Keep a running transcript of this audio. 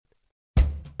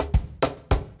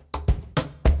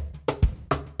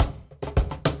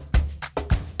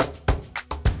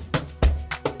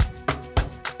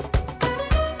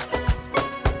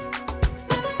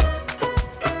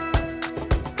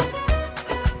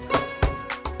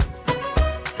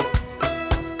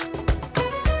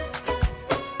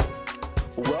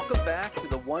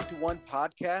One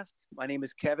podcast. My name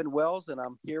is Kevin Wells, and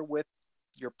I'm here with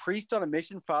your priest on a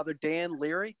mission, Father Dan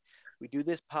Leary. We do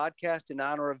this podcast in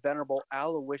honor of Venerable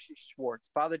Aloysius Schwartz.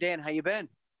 Father Dan, how you been?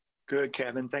 Good,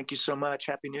 Kevin. Thank you so much.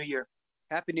 Happy New Year.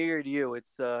 Happy New Year to you.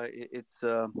 It's I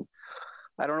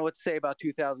don't know what to say about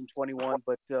 2021,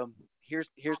 but here's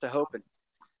the hoping.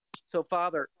 So,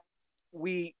 Father,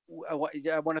 I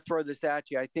want to throw this at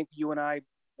you. I think you and I,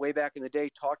 way back in the day,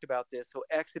 talked about this. So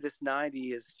Exodus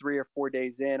 90 is 3 or 4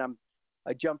 days in.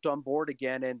 I jumped on board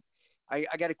again, and I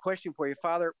got a question for you,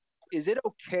 Father. Is it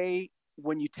okay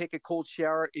when you take a cold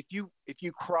shower if you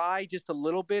cry just a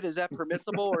little bit? Is that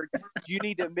permissible, or do you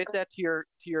need to admit that to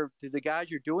the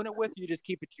guys you're doing it with? Or you just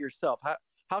keep it to yourself?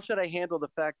 How should I handle the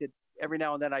fact that every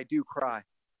now and then I do cry?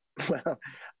 Well,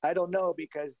 I don't know,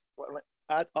 because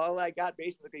all I got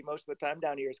basically most of the time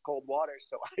down here is cold water,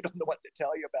 so I don't know what to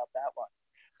tell you about that one.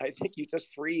 I think you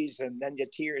just freeze, and then your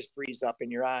tears freeze up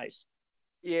in your eyes.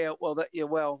 Yeah, well,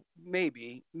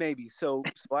 maybe. So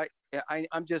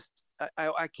I'm just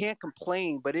I can't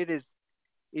complain, but it's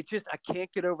just I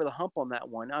can't get over the hump on that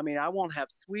one. I mean, I won't have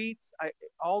sweets.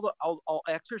 I'll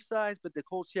exercise, but the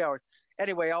cold shower.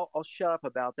 Anyway, I'll shut up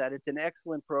about that. It's an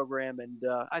excellent program, and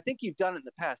I think you've done it in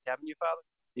the past, haven't you, Father?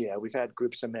 Yeah, we've had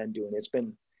groups of men doing it.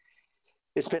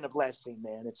 It's been a blessing,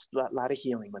 man. It's a lot of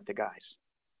healing with the guys.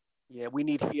 Yeah, we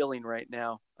need healing right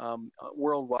now,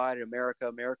 worldwide.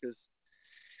 America's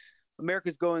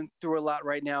going through a lot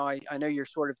right now. I know you're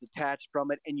sort of detached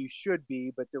from it, and you should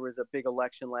be. But there was a big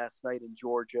election last night in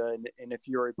Georgia, and if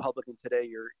you're a Republican today,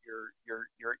 you're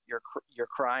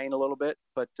crying a little bit.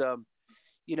 But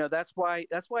that's why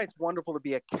it's wonderful to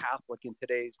be a Catholic in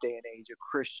today's day and age, a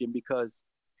Christian, because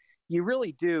you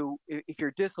really do. If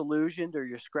you're disillusioned or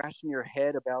you're scratching your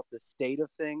head about the state of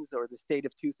things or the state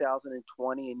of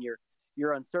 2020, and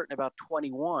you're uncertain about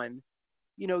 21,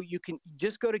 you can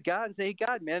just go to God and say, hey,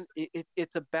 God, man,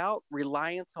 it's about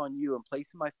reliance on you and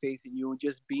placing my faith in you and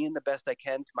just being the best I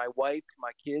can to my wife, to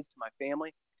my kids, to my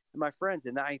family, and my friends.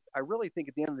 And I really think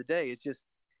at the end of the day,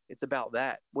 it's about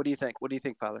that. What do you think? What do you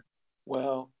think, Father?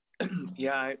 Well,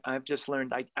 yeah, I've just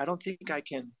learned I don't think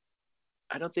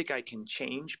I can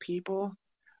change people.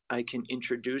 I can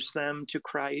introduce them to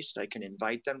Christ. I can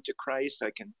invite them to Christ.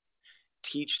 I can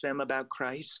teach them about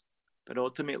Christ. But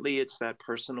ultimately, it's that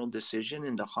personal decision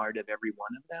in the heart of every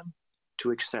one of them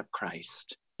to accept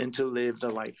Christ and to live the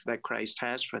life that Christ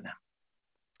has for them.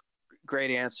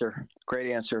 Great answer.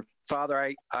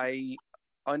 Father, I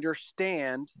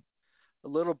understand a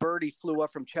little birdie flew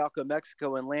up from Chalco,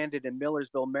 Mexico, and landed in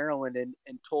Millersville, Maryland,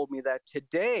 and told me that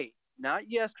today, not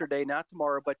yesterday, not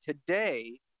tomorrow, but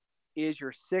today is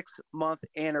your 6-month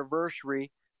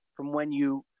anniversary from when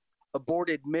you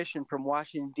aborted mission from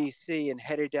Washington, D.C. and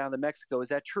headed down to Mexico. Is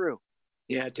that true?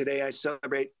 Yeah, today I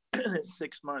celebrate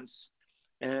 6 months.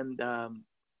 And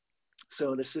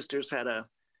so the sisters had a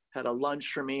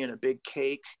lunch for me and a big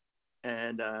cake.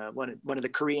 And one of the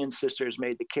Korean sisters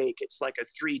made the cake. It's like a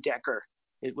 3-decker.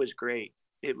 It was great.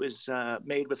 It was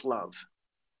made with love.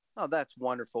 Oh, that's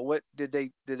wonderful. What did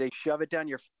they shove it down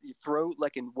your throat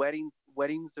like in weddings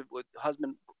with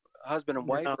husband and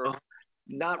wife? No, or?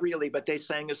 Not really, but they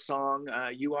sang a song,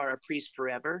 You Are a Priest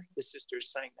Forever. The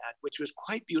sisters sang that, which was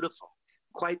quite beautiful.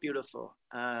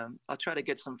 I'll try to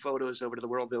get some photos over to the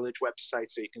World Village website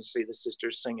so you can see the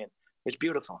sisters singing. It's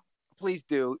beautiful. Please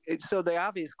do. So the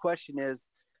obvious question is,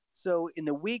 so in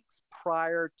the weeks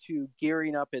prior to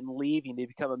gearing up and leaving to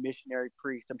become a missionary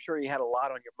priest, I'm sure you had a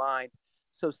lot on your mind.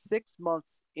 So 6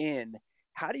 months in,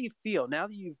 how do you feel now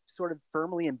that you've sort of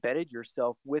firmly embedded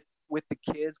yourself with the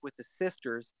kids, with the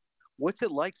sisters? What's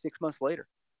it like 6 months later?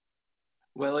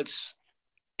 Well, it's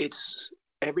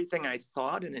everything I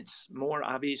thought, and it's more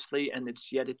obviously, and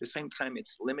it's yet at the same time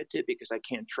it's limited because I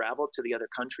can't travel to the other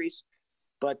countries.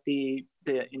 But the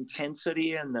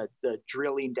intensity and the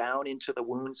drilling down into the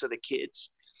wounds of the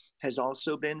kids has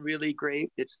also been really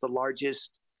great. It's the largest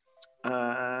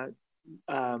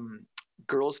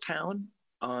girls' town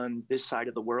on this side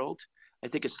of the world. I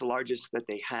think it's the largest that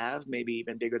they have, maybe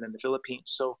even bigger than the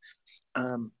Philippines. So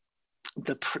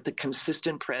the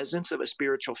consistent presence of a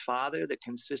spiritual father, the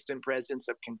consistent presence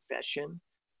of confession,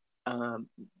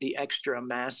 the extra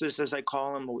masses, as I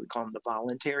call them, what we call them the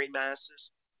voluntary masses,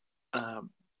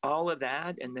 all of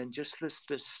that, and then just this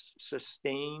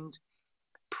sustained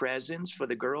presence for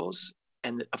the girls,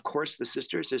 and of course the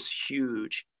sisters is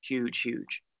huge.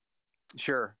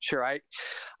 Sure.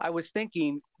 I was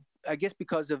thinking, I guess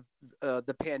because of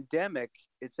the pandemic,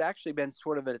 it's actually been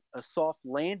sort of a soft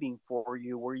landing for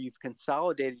you, where you've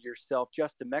consolidated yourself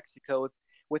just to Mexico.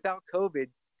 Without COVID,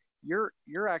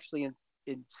 you're actually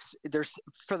there's,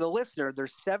 for the listener,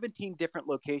 there's 17 different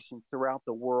locations throughout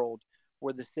the world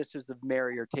where the Sisters of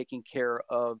Mary are taking care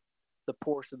of the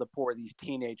poorest of the poor, these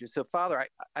teenagers. So, Father,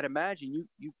 I'd imagine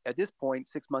you at this point,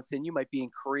 6 months in, you might be in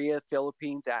Korea,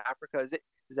 Philippines, Africa. Is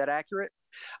that accurate?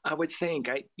 I would think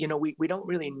we don't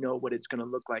really know what it's going to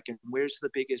look like and where's the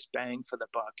biggest bang for the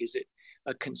buck. Is it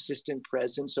a consistent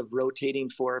presence of rotating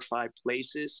 4 or 5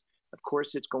 places? Of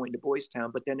course, it's going to Boys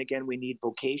Town, but then again, we need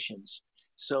vocations.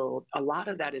 So a lot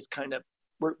of that is kind of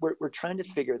we're trying to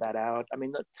figure that out. I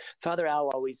mean, Father Al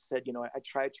always said, I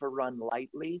try to run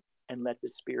lightly and let the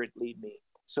Spirit lead me.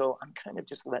 So I'm kind of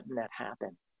just letting that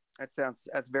happen. That's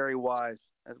very wise.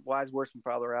 That's wise words from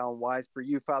Father Al, and wise for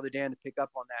you, Father Dan, to pick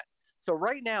up on that. So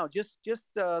right now, just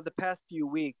the past few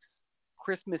weeks,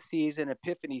 Christmas season,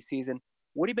 Epiphany season,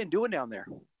 what have you been doing down there?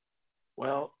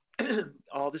 Well,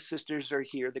 all the sisters are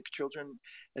here. The children,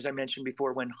 as I mentioned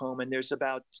before, went home, and there's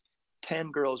about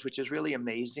 10 girls, which is really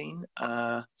amazing,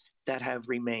 that have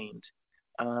remained.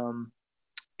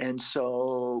 And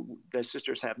so the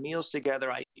sisters have meals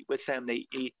together. I eat with them. They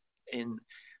eat in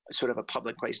sort of a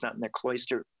public place, not in their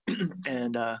cloister.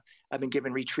 And I've been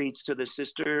giving retreats to the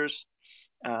sisters,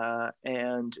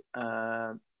 and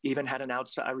even had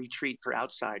a retreat for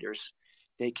outsiders.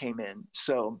 They came in.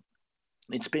 So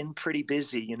it's been pretty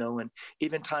busy, and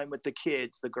even time with the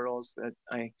kids, the girls that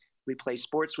we play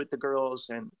sports with the girls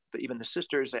and even the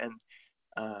sisters. And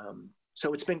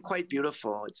so it's been quite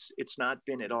beautiful. It's not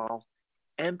been at all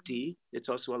empty. It's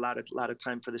also a lot of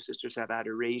time for the sisters to have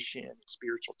adoration,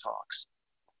 spiritual talks.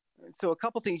 So a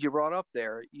couple things you brought up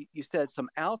there. You said some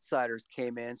outsiders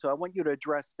came in. So I want you to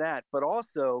address that, but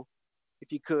also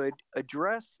if you could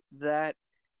address that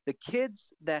the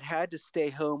kids that had to stay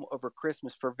home over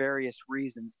Christmas for various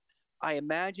reasons, I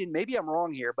imagine, maybe I'm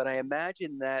wrong here, but I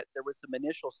imagine that there was some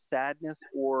initial sadness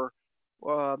or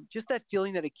just that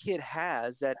feeling that a kid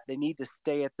has that they need to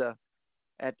stay at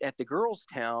the girls'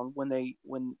 town when they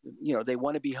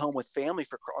want to be home with family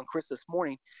on Christmas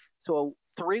morning. So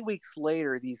 3 weeks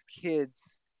later, these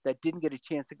kids that didn't get a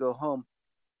chance to go home,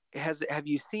 have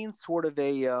you seen sort of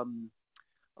a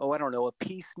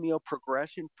piecemeal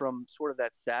progression from sort of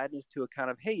that sadness to a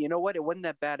kind of, hey, you know what? It wasn't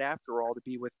that bad after all to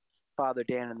be with Father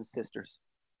Dan and the sisters.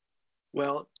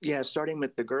 Well, yeah, starting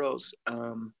with the girls,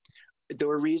 there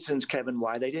were reasons, Kevin,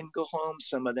 why they didn't go home.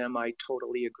 Some of them I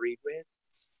totally agreed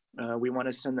with. We want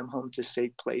to send them home to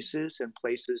safe places and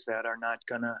places that are not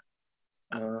going to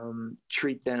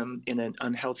treat them in an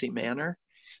unhealthy manner.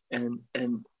 And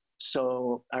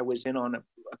so I was in on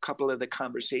a couple of the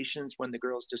conversations when the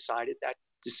girls decided that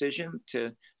decision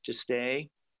to stay.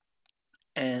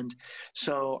 And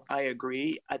so I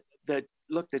agree.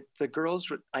 The girls,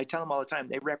 I tell them all the time,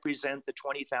 they represent the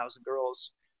 20,000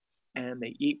 girls, and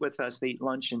they eat with us. They eat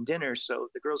lunch and dinner. So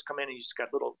the girls come in and you just got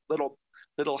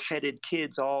little headed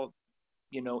kids all,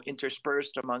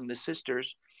 interspersed among the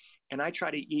sisters. And I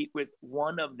try to eat with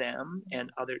one of them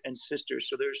and sisters.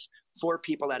 So there's 4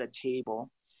 people at a table,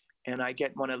 and I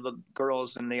get one of the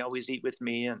girls and they always eat with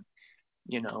me. And,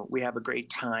 we have a great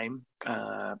time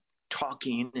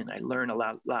talking, and I learn a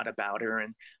lot about her.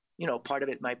 And, part of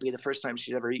it might be the first time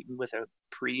she's ever eaten with a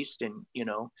priest, and,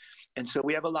 and so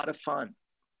we have a lot of fun.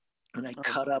 And I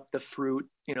cut up the fruit,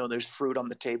 there's fruit on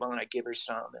the table, and I give her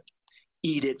some and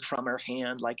eat it from her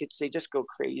hand. They just go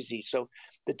crazy. So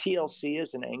the TLC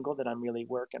is an angle that I'm really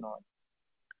working on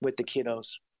with the kiddos.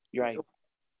 You're right.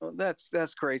 Well,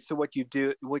 that's great. So what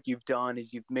you've done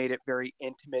is you've made it very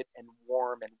intimate and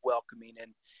warm and welcoming,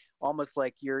 and almost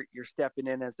like you're stepping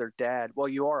in as their dad. Well,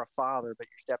 you are a father, but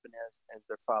you're stepping as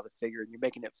their father figure, and you're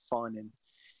making it fun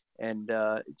and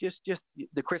just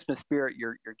the Christmas spirit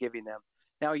you're giving them.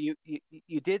 Now you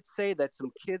did say that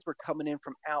some kids were coming in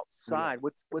from outside.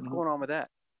 Yeah. What's going on with that?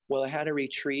 Well, I had a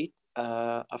retreat,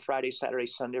 a Friday, Saturday,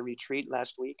 Sunday retreat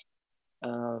last week,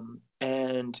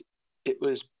 and it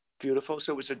was beautiful.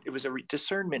 So it was a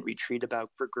discernment retreat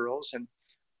for girls, and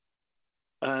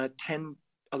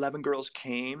 11 girls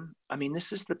came. I mean,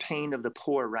 this is the pain of the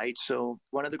poor, right? So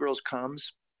one of the girls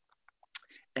comes,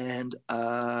 and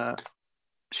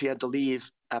she had to leave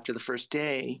after the first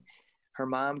day. Her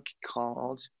mom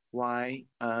called. Why?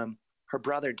 Her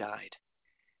brother died,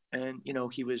 and he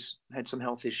had some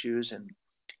health issues, and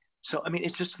so I mean,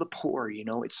 it's just the poor.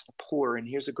 It's the poor. And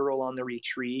here's a girl on the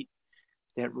retreat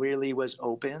that really was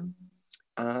open.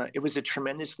 It was a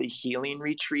tremendously healing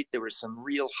retreat. There were some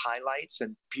real highlights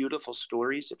and beautiful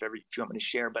stories, if you want me to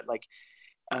share. But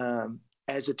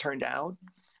as it turned out,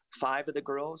 5 of the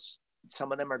girls,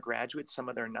 some of them are graduates, some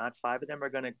of them are not. 5 of them are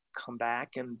going to come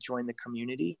back and join the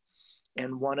community.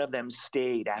 And one of them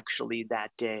stayed actually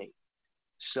that day.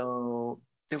 So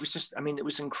there was just, I mean, it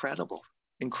was incredible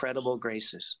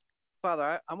graces.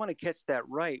 Father, I want to catch that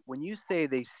right. When you say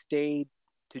they stayed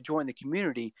to join the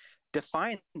community,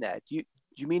 define that.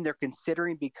 You mean they're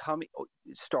considering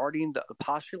starting the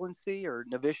postulancy or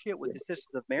novitiate with the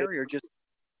Sisters of Mary, or just?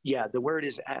 Yeah, the word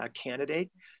is candidate.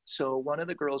 So one of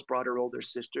the girls brought her older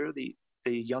sister. The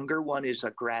younger one is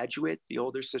a graduate. The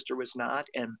older sister was not,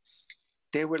 and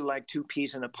they were like two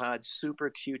peas in a pod,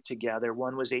 super cute together.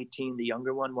 One was 18, the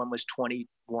younger one was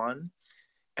 21,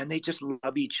 and they just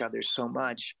love each other so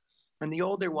much. And the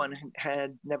older one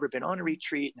had never been on a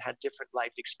retreat and had different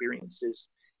life experiences.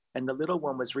 And the little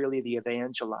one was really the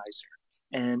evangelizer.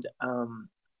 And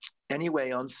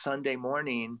anyway, on Sunday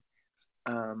morning,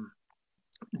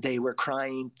 they were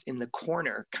crying in the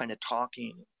corner, kind of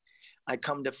talking. I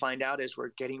come to find out as we're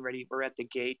getting ready, we're at the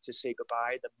gate to say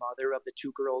goodbye. The mother of the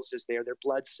two girls is there. They're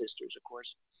blood sisters, of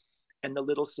course. And the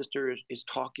little sister is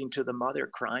talking to the mother,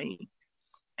 crying.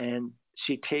 And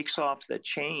she takes off the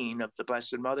chain of the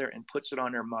Blessed Mother and puts it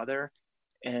on her mother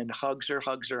and hugs her.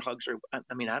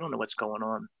 I mean, I don't know what's going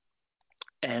on.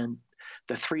 And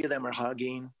the three of them are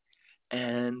hugging.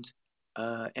 And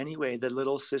anyway, the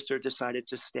little sister decided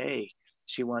to stay.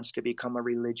 She wants to become a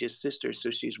religious sister,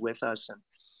 so she's with us. And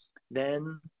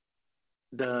then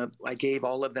I gave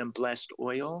all of them blessed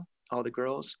oil, all the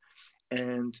girls,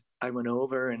 and I went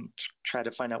over and tried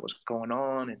to find out what's going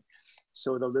on. And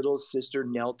so the little sister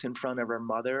knelt in front of her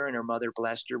mother, and her mother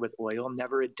blessed her with oil.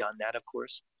 Never had done that, of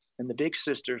course. And the big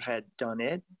sister had done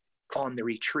it on the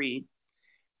retreat.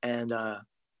 And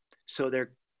so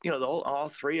they're,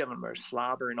 all three of them are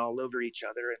slobbering all over each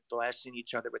other and blessing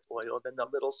each other with oil. Then the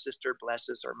little sister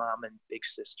blesses her mom and big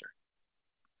sister.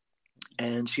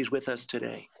 And she's with us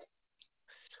today.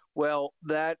 Well,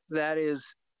 that is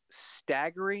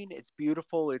staggering. It's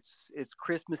beautiful. It's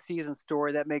Christmas season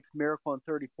story that makes Miracle on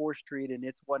 34th Street and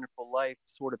It's Wonderful Life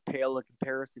sort of pale in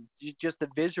comparison. Just the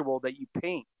visual that you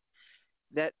paint,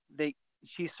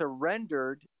 she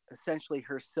surrendered essentially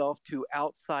herself to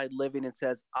outside living and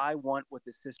says, I want what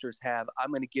the sisters have. I'm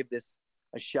going to give this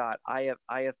a shot. I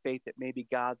have faith that maybe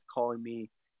God's calling me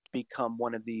to become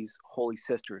one of these holy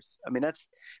sisters. I mean, that's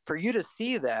for you to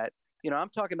see that. I'm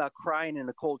talking about crying in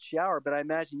a cold shower, but I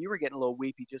imagine you were getting a little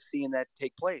weepy just seeing that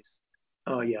take place.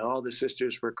 Oh yeah, all the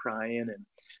sisters were crying, and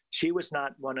she was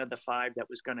not one of the five that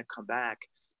was going to come back.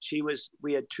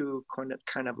 We had two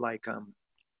kind of like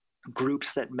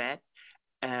groups that met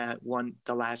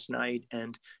the last night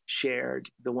and shared,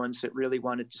 the ones that really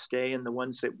wanted to stay and the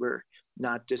ones that were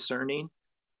not discerning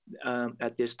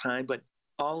at this time. But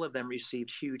all of them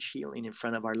received huge healing in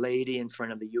front of Our Lady, in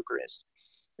front of the Eucharist.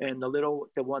 And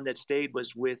the one that stayed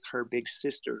was with her big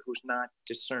sister, who's not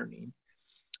discerning.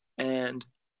 And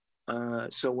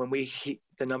so when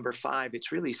the number 5,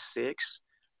 it's really 6,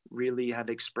 really have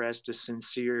expressed a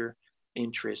sincere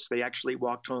interest. They actually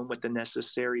walked home with the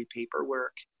necessary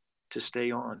paperwork to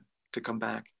stay on, to come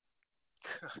back.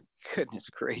 Goodness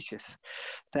gracious.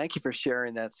 Thank you for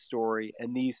sharing that story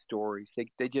and these stories.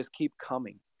 They just keep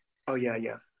coming. Oh,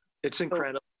 yeah. It's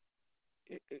incredible.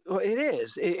 It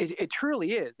is. It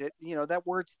truly is. That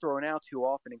word's thrown out too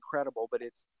often, incredible, but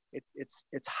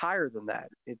it's higher than that.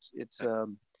 It's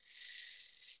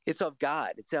of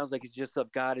God. It sounds like it's just of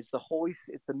God. It's the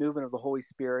movement of the Holy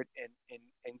Spirit,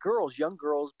 and girls, young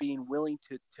girls, being willing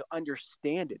to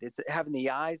understand it. It's having the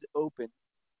eyes open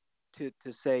to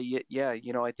say, yeah,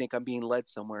 I think I'm being led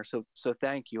somewhere. So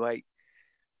thank you.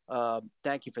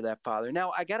 Thank you for that, Father.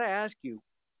 Now I got to ask you,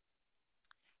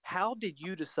 how did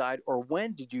you decide, or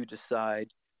when did you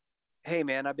decide, hey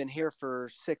man, I've been here for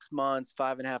 6 months,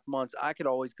 5.5 months. I could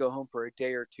always go home for a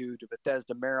day or two to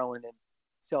Bethesda, Maryland, and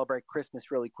celebrate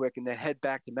Christmas really quick and then head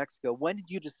back to Mexico. When did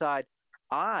you decide,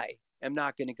 I am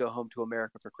not going to go home to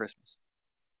America for Christmas?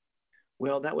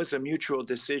 Well, that was a mutual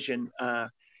decision.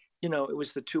 It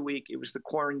was the 2-week, it was the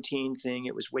quarantine thing.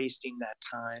 It was wasting that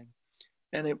time.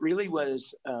 And it really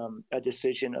was a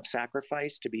decision of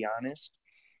sacrifice, to be honest,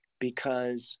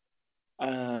 because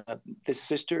the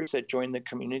sisters that join the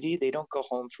community, they don't go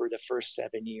home for the first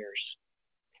 7 years.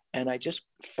 And I just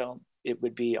felt it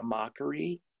would be a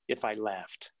mockery if I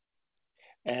left.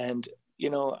 And,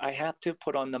 I have to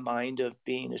put on the mind of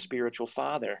being a spiritual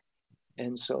father.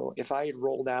 And so if I had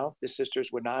rolled out, the sisters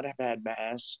would not have had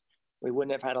Mass. We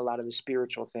wouldn't have had a lot of the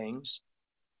spiritual things.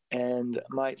 And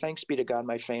thanks be to God,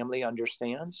 my family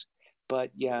understands. But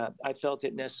yeah, I felt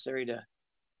it necessary to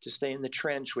stay in the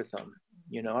trench with them.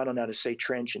 I don't know how to say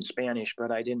trench in Spanish,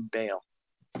 but I didn't bail.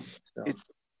 So.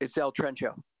 It's El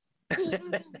Trencho.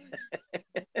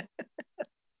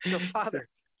 Father,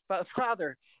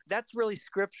 that's really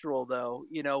scriptural, though.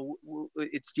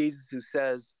 It's Jesus who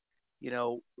says,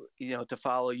 to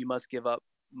follow, you must give up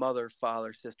mother,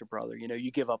 father, sister, brother.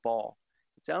 You give up all.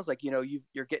 It sounds like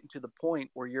you're getting to the point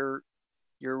where you're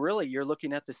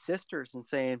looking at the sisters and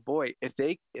saying, boy, if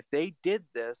they did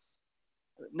this,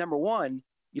 number one,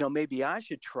 maybe I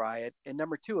should try it, and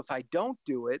number two, if I don't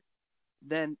do it,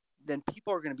 then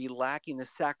people are going to be lacking the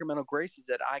sacramental graces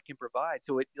that I can provide.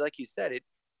 So it, like you said, it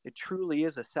truly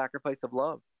is a sacrifice of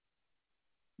love.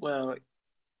 Well,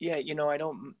 yeah, I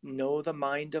don't know the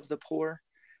mind of the poor,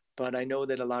 but I know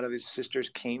that a lot of his sisters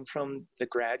came from the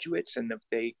graduates, and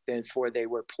therefore they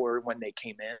were poor when they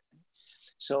came in.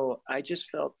 So I just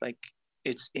felt like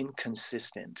it's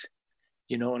inconsistent.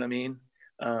 You know what I mean?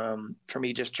 For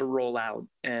me just to roll out,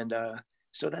 and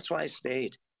so that's why I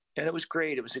stayed. And it was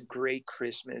great. It was a great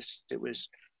Christmas. It was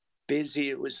busy.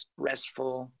 It was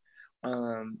restful.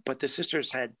 But the sisters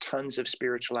had tons of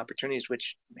spiritual opportunities,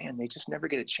 which, man, they just never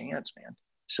get a chance, man.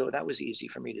 So that was easy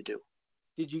for me to do.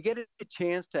 Did you get a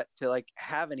chance to like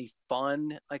have any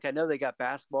fun? Like, I know they got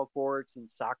basketball courts and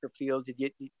soccer fields.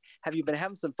 Have you been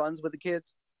having some funs with the kids?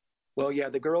 Well, yeah,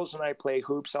 the girls and I play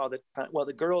hoops all the time. Well,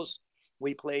 the girls,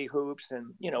 we play hoops,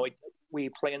 and we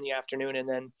play in the afternoon. And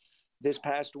then this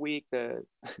past week, the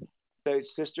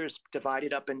sisters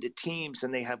divided up into teams,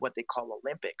 and they have what they call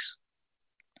Olympics.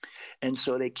 And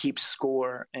so they keep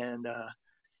score. And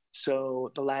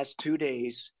so the last 2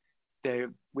 days,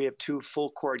 we have 2 full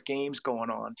court games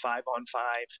going on,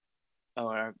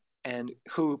 5-on-5, and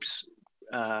hoops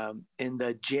in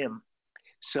the gym.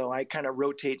 So I kind of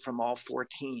rotate from all 4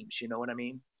 teams. You know what I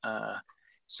mean?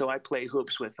 So I play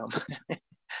hoops with them.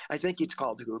 I think it's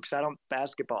called hoops.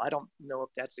 Basketball. I don't know if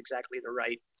that's exactly the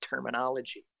right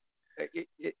terminology.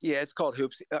 Yeah, it's called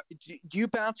hoops. Do you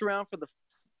bounce around for the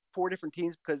 4 different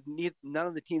teams because none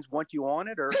of the teams want you on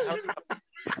it, or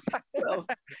well,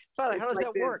 how does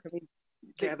that work? I mean,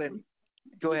 Kevin,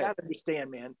 go ahead. You gotta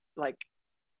understand, man. Like,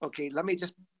 okay, let me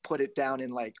just put it down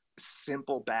in like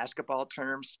simple basketball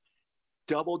terms.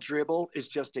 Double dribble is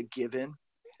just a given.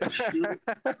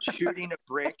 Shooting a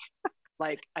brick,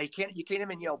 like you can't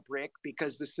even yell brick,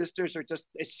 because the sisters are just,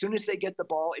 as soon as they get the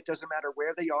ball, it doesn't matter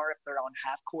where they are. If they're on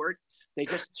half court, they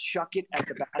just chuck it at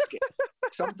the basket.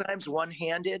 Sometimes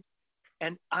one-handed,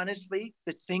 and honestly,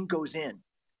 the thing goes in.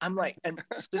 I'm like, and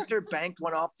sister banked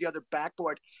one off the other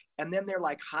backboard, and then they're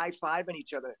like high-fiving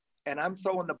each other, and I'm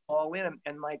throwing the ball in,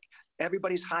 and like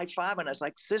everybody's high-fiving. I was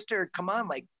like, sister, come on,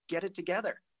 like, get it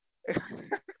together.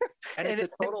 And it's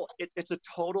a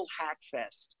total hack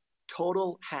fest.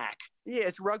 Total hack. Yeah,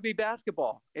 it's rugby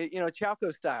basketball,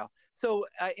 Chalco style. So,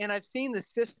 and I've seen the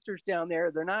sisters down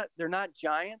there. They're not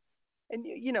giants. And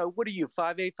what are you,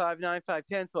 5'8", 5'9",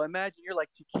 5'10"? So I imagine you're like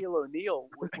Shaquille O'Neal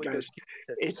with those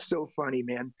kids. It's so funny,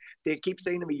 man. They keep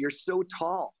saying to me, "You're so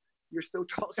tall. You're so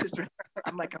tall, sister."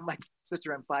 I'm like,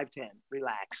 sister, I'm 5'10".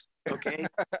 Relax, okay?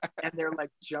 And they're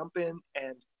like jumping,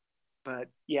 but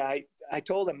yeah, I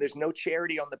told them there's no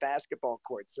charity on the basketball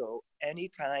court. So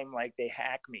anytime like they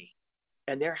hack me,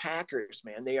 and they're hackers,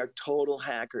 man. They are total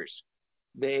hackers.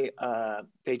 They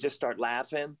just start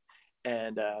laughing.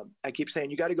 And I keep saying,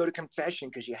 you got to go to confession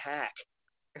because you hack,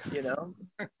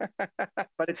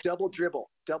 But it's double dribble.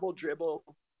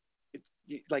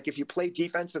 Like if you play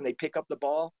defense and they pick up the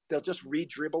ball, they'll just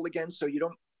re-dribble again. So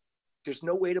there's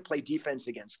no way to play defense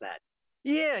against that.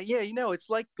 Yeah. It's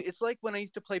like when I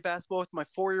used to play basketball with my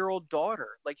 4-year-old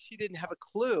daughter. Like, she didn't have a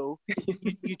clue.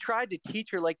 you tried to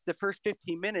teach her like the first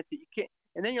 15 minutes that you can't.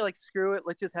 And then you're like, screw it,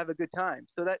 let's just have a good time.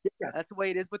 So that's the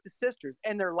way it is with the sisters.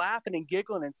 And they're laughing and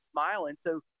giggling and smiling.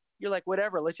 So you're like,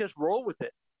 whatever, let's just roll with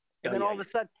it. And then all of a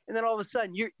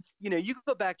sudden, you can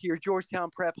go back to your Georgetown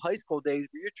Prep high school days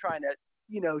where you're trying to,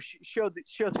 show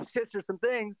the sisters some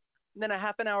things. And then a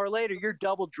half an hour later, you're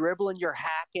double dribbling, you're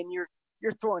hacking, you're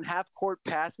throwing half court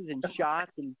passes and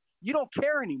shots, and you don't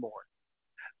care anymore.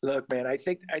 Look, man, I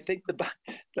think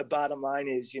the bottom line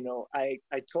is, I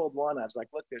told one, I was like,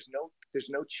 look, there's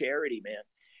no charity, man.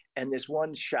 And this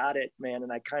one shot it, man,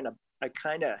 and I kind of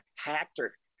hacked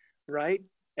her, right?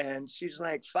 And she's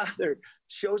like, Father,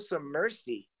 show some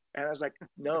mercy. And I was like,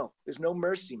 no, there's no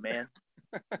mercy, man.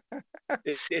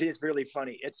 It is really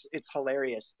funny. It's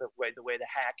hilarious the way the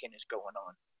hacking is going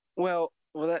on. Well,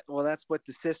 that's what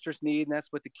the sisters need, and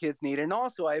that's what the kids need. And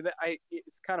also,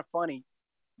 it's kind of funny,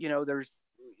 there's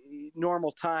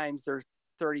normal times, there's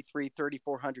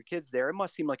 3,400 kids there. It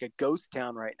must seem like a ghost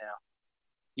town right now.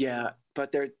 Yeah,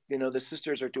 but they're, the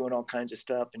sisters are doing all kinds of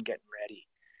stuff and getting ready.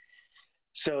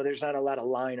 So there's not a lot of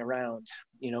lying around.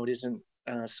 It isn't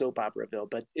soap operaville,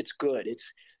 but it's good.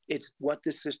 It's what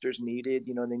the sisters needed.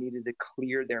 They needed to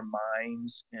clear their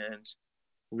minds and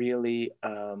really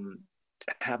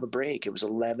have a break. It was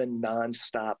 11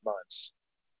 nonstop months.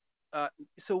 Uh,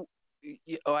 so,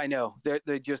 oh, I know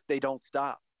they don't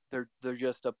stop. They're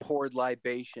just a poured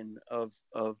libation of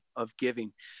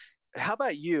giving. How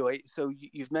about you? So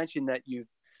you've mentioned that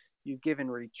you've given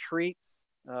retreats,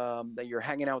 that you're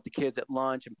hanging out with the kids at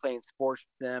lunch and playing sports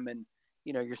with them, and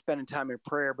you're spending time in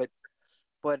prayer.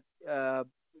 But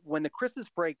when the Christmas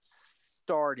break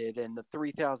started and the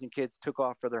 3,000 kids took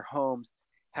off for their homes,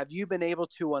 have you been able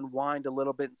to unwind a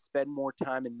little bit and spend more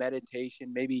time in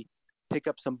meditation? Maybe pick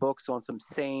up some books on some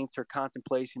saints or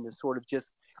contemplation to sort of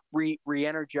just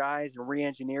re-energize and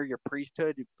re-engineer your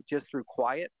priesthood just through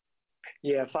quiet?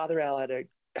 Yeah, Father Al had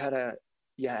a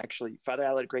yeah, actually, Father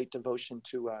Al had a great devotion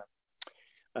to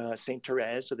Saint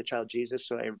Therese of the Child Jesus.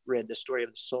 So I read the story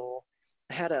of the soul.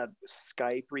 I had a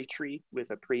Skype retreat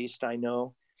with a priest I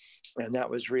know, and that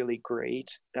was really great.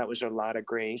 That was a lot of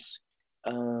grace.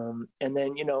 And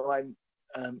then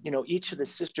each of the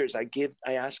sisters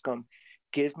I ask them,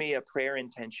 give me a prayer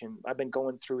intention. I've been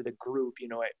going through the group.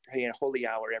 I pray a holy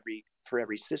hour for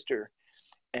every sister,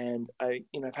 and I've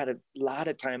had a lot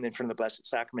of time in front of the Blessed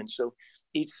Sacrament. So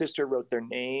each sister wrote their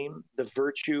name, the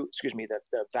virtue,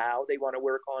 the vow they want to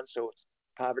work on. So it's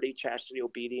poverty, chastity,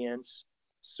 obedience,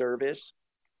 service,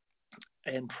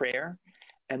 and prayer,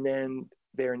 and then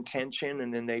their intention,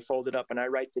 and then they fold it up, and I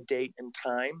write the date and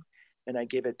time, and I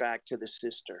give it back to the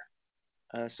sister.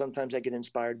 Sometimes I get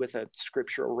inspired with a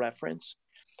scriptural reference,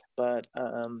 but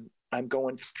I'm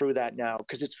going through that now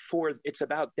because it's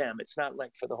about them. It's not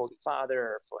like for the Holy Father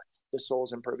or for the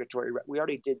souls in purgatory. We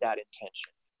already did that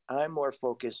intention. I'm more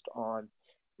focused on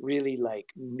really like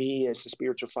me as a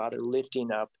spiritual father, lifting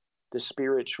up the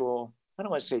spiritual, I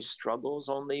don't want to say struggles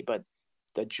only, but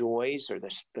the joys or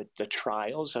the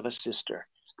trials of a sister.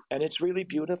 And it's really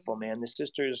beautiful, man. The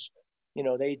sisters,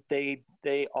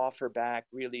 they offer back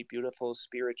really beautiful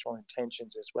spiritual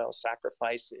intentions as well,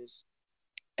 sacrifices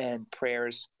and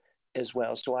prayers as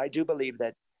well. So I do believe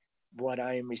that what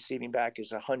I am receiving back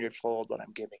is 100-fold what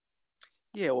I'm giving.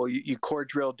 Yeah, well, you core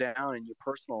drill down and you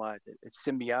personalize it. It's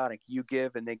symbiotic. You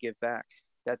give and they give back.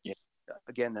 That's Yeah.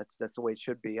 Again, that's the way it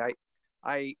should be.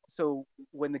 So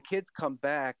when the kids come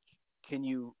back, can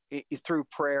you through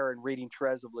prayer and reading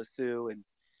Therese of Lisieux and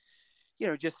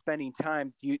just spending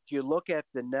time, do you look at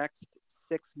the next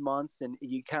 6 months and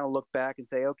you kind of look back and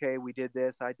say, okay, we did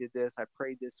this, I did this, I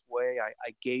prayed this way,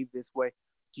 I gave this way.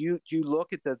 Do you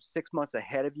look at the 6 months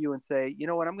ahead of you and say, you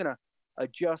know what, I'm going to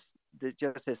adjust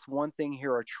just this one thing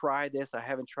here, or try this, I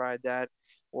haven't tried that,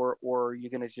 or are you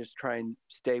going to just try and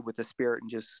stay with the Spirit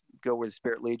and just go where the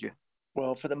Spirit leads you?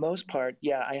 Well, for the most part,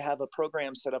 yeah, I have a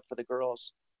program set up for the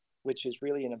girls, which is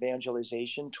really an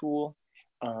evangelization tool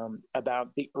about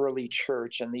the early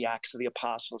church and the Acts of the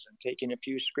Apostles, and taking a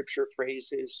few scripture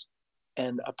phrases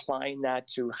and applying that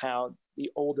to how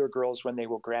the older girls, when they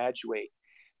will graduate.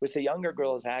 With the younger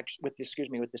girls, with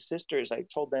the sisters, I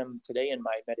told them today in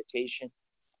my meditation,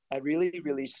 I really,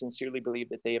 really sincerely believe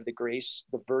that they have the grace,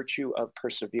 the virtue of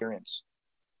perseverance,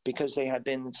 because they have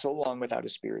been so long without a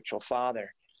spiritual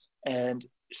father. And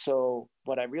so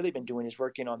what I've really been doing is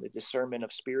working on the discernment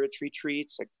of spirits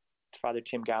retreats, like Father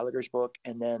Tim Gallagher's book,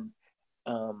 and then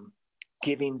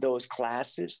giving those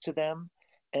classes to them.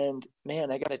 And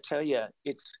man, I got to tell you,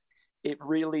 it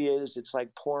really is. It's like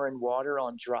pouring water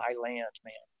on dry land,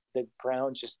 man. The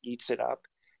ground just eats it up.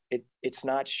 It's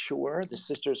not sure. The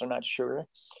sisters are not sure,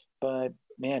 but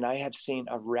man, I have seen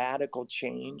a radical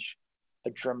change, a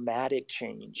dramatic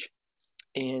change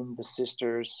in the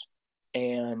sisters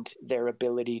and their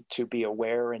ability to be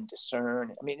aware and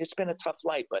discern. I mean, it's been a tough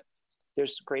life, but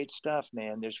there's great stuff,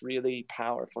 man. There's really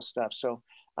powerful stuff. So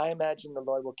I imagine the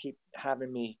Lord will keep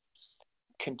having me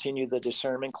continue the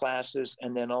discernment classes,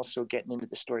 and then also getting into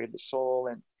the story of the soul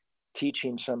and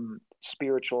teaching some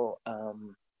spiritual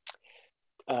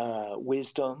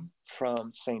wisdom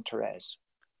from Saint Therese.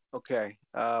 Okay.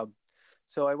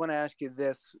 So I want to ask you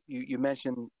this. You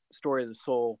mentioned Story of the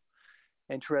Soul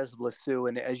and Therese of Lisieux,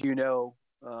 and as you know,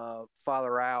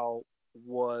 Father Al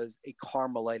was a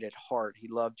Carmelite at heart. He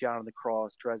loved John of the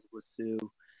Cross, Therese of Lisieux,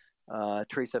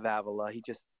 Teresa of Avila.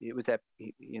 It was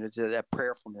that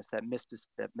prayerfulness, that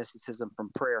mysticism from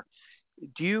prayer.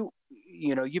 You've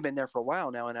been there for a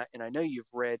while now, and I know you've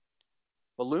read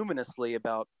voluminously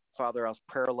about Father Al's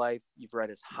prayer life. You've read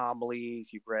his homilies,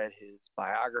 you've read his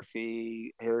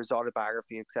biography, his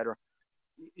autobiography, etc.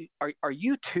 Are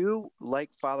you too like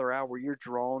Father Al, where you're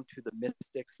drawn to the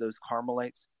mystics, those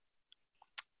Carmelites?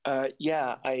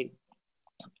 Yeah, I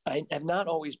have not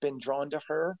always been drawn to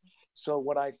her. So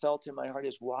what I felt in my heart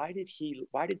is, why did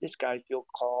this guy feel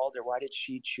called, or why did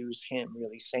she choose him?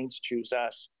 Really, saints choose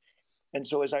us. And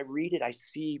so as I read it, I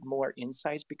see more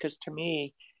insights, because to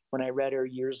me, when I read her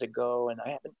years ago, and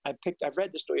I've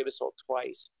read the story of Isolde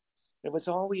twice. It was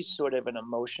always sort of an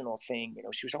emotional thing.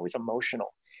 She was always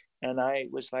emotional. And I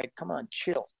was like, come on,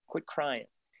 chill, quit crying.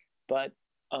 But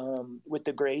with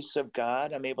the grace of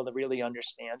God, I'm able to really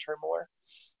understand her more.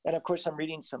 And of course, I'm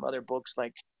reading some other books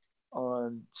like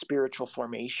on spiritual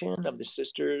formation of the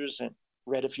sisters, and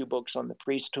read a few books on the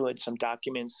priesthood, some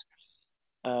documents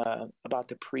about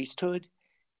the priesthood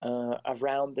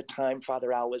around the time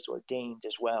Father Al was ordained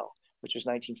as well, which was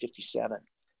 1957.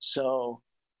 So,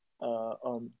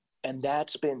 and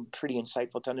that's been pretty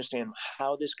insightful to understand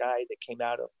how this guy that came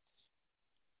out of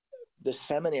the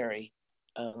seminary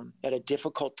at a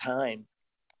difficult time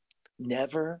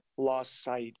never lost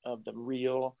sight of the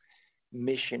real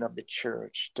mission of the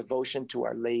church, devotion to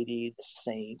Our Lady, the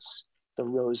saints, the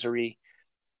rosary.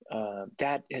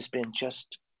 That has been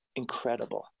just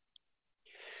incredible.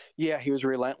 Yeah, he was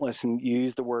relentless, and you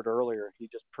used the word earlier. He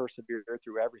just persevered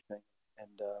through everything.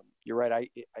 And you're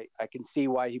right. I can see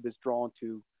why he was drawn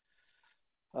to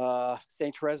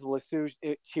Saint Therese of Lisieux.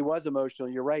 She was emotional.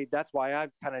 You're right. That's why I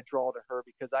kind of draw to her,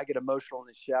 because I get emotional in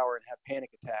the shower and have panic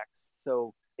attacks.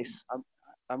 So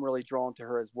I'm really drawn to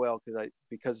her as well,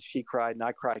 because she cried and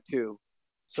I cried too.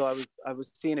 So I was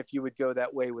seeing if you would go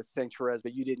that way with Saint Therese,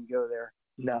 but you didn't go there.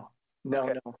 No.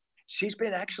 She's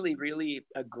been actually really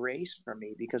a grace for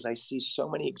me, because I see so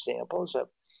many examples of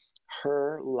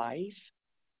her life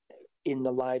in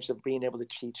the lives of being able to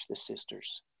teach the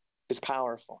sisters. It's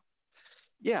powerful.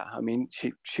 Yeah, I mean,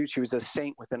 she was a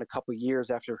saint within a couple of years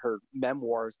after her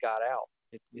memoirs got out.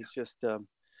 It's just,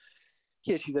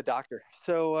 she's a doctor.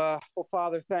 So, well,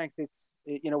 Father, thanks.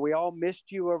 We all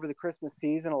missed you over the Christmas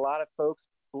season. A lot of folks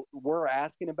were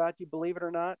asking about you, believe it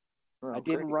or not. I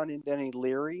didn't run into any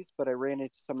Learys, but I ran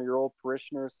into some of your old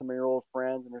parishioners, some of your old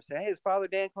friends, and they're saying, "Hey, is Father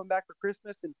Dan coming back for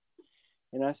Christmas?"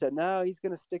 And I said, "No, he's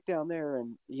going to stick down there."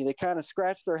 And they kind of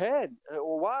scratched their head.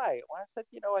 Well, why? Well, I said,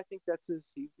 I think that's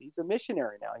he's a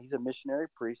missionary now. He's a missionary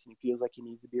priest, and he feels like he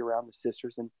needs to be around the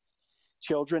sisters and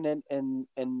children,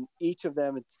 and each of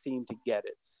them, it seemed to get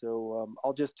it. So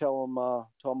I'll just tell them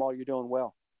all you're doing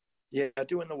well. Yeah,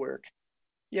 doing the work.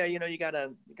 Yeah, you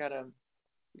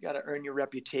gotta earn your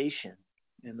reputation.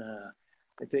 And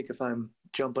I think if I'm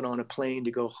jumping on a plane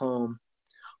to go home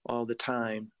all the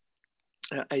time,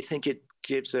 I think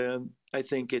I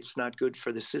think it's not good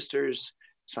for the sisters.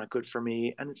 It's not good for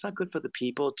me. And it's not good for the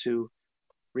people to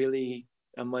really,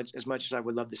 as much as I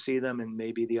would love to see them, and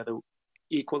maybe the other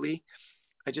equally,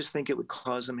 I just think it would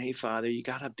cause them, hey, Father, you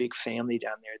got a big family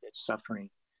down there that's suffering.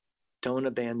 Don't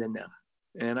abandon them.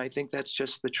 And I think that's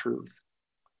just the truth.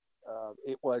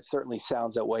 It certainly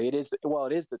sounds that way. It is the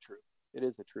truth. It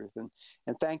is the truth.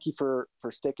 And thank you for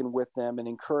sticking with them and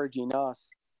encouraging us,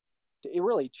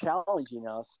 really challenging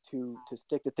us to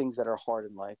stick to things that are hard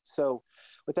in life. So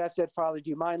with that said, Father, do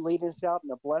you mind leading us out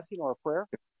in a blessing or a prayer?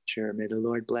 Sure. May the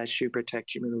Lord bless you,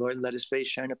 protect you. May the Lord let his face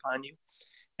shine upon you.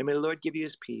 And may the Lord give you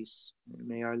his peace. And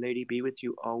may Our Lady be with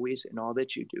you always in all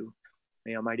that you do.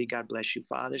 May Almighty God bless you,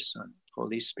 Father, Son,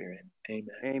 Holy Spirit. Amen.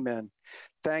 Amen.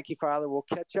 Thank you, Father. We'll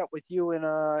catch up with you in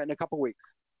a couple of weeks.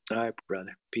 All right,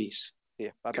 brother. Peace.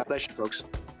 Yeah. Bye-bye. God bless you, folks.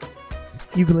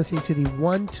 You've been listening to the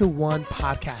One-to-One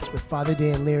podcast with Father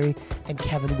Dan Leary and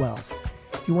Kevin Wells.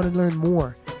 If you want to learn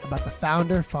more about the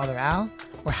founder, Father Al,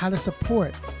 or how to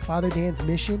support Father Dan's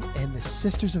mission and the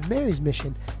Sisters of Mary's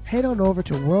mission, head on over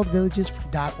to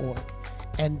worldvillages.org.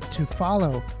 And to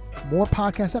follow more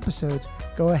podcast episodes,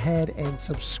 go ahead and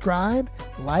subscribe,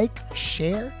 like,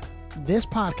 share this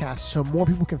podcast so more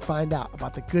people can find out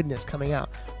about the goodness coming out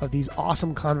of these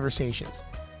awesome conversations.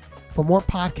 For more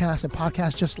podcasts and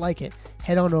podcasts just like it,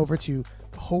 head on over to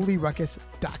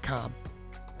holyruckus.com.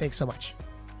 Thanks so much.